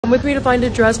with me to find a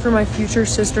dress for my future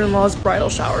sister-in-law's bridal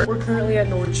shower. We're currently at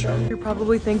Nordstrom. You're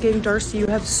probably thinking, Darcy, you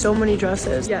have so many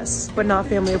dresses. Yes, but not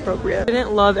family appropriate. I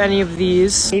didn't love any of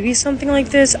these. Maybe something like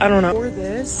this, I don't know. Or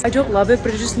this. I don't love it,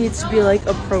 but it just needs to be like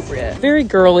appropriate. Very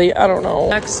girly, I don't know.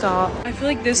 Next stop. I feel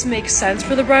like this makes sense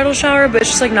for the bridal shower, but it's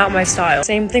just like not my style.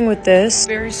 Same thing with this.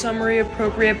 Very summery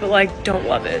appropriate, but like don't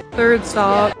love it. Third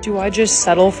stop. Do I just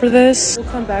settle for this? We'll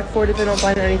come back for it if I don't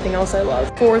find anything else I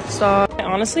love. Fourth stop. I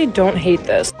honestly don't hate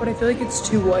this, but I feel like it's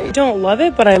too white. Don't love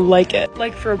it, but I like it.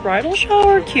 Like for a bridal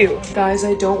shower, cute. Guys,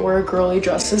 I don't wear girly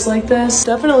dresses like this.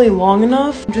 Definitely long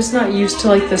enough. I'm just not used to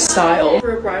like the style.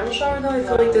 For a bridal shower though, I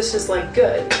feel like this is like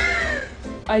good.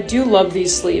 I do love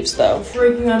these sleeves though.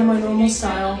 Breaking out of my normal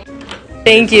style.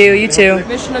 Thank you, you too.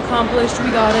 Mission accomplished, we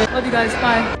got it. Love you guys,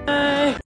 bye.